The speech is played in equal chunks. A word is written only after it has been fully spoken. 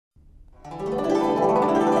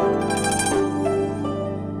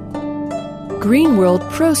Green World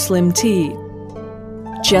Pro Slim Tea.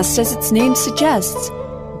 Just as its name suggests,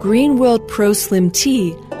 Green World Pro Slim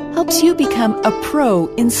Tea helps you become a pro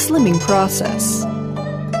in slimming process.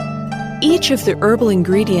 Each of the herbal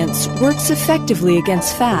ingredients works effectively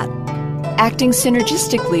against fat. Acting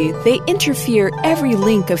synergistically, they interfere every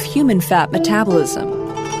link of human fat metabolism,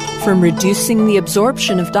 from reducing the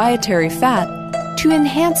absorption of dietary fat to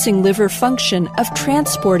enhancing liver function of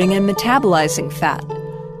transporting and metabolizing fat,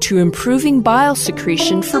 to improving bile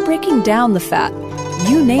secretion for breaking down the fat,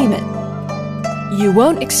 you name it. You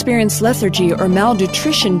won't experience lethargy or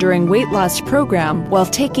malnutrition during weight loss program while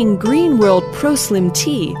taking Green World Pro Slim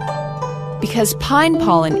Tea, because pine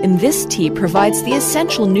pollen in this tea provides the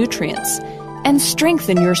essential nutrients and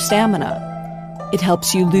strengthen your stamina. It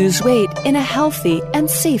helps you lose weight in a healthy and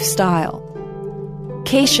safe style.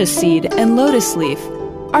 Acacia seed and lotus leaf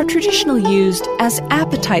are traditionally used as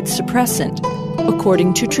appetite suppressant,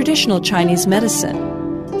 according to traditional Chinese medicine.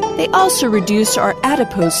 They also reduce our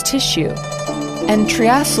adipose tissue and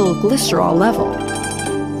triacylglycerol level.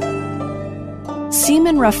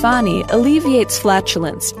 Semen Rafani alleviates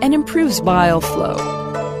flatulence and improves bile flow,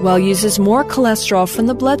 while uses more cholesterol from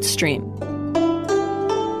the bloodstream.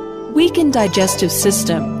 Weakened digestive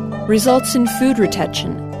system results in food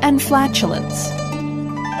retention and flatulence.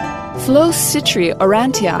 Flow citri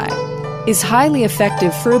aurantii is highly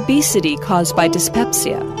effective for obesity caused by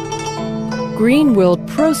dyspepsia. Green World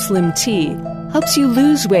Pro Slim Tea helps you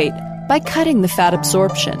lose weight by cutting the fat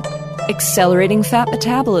absorption, accelerating fat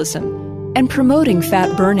metabolism, and promoting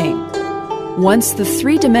fat burning. Once the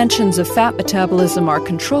 3 dimensions of fat metabolism are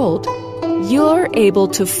controlled, you're able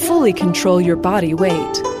to fully control your body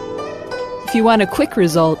weight. If you want a quick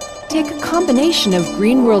result, take a combination of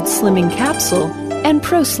Green World Slimming Capsule and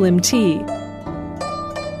Pro Slim Tea.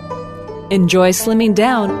 Enjoy slimming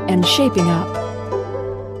down and shaping up.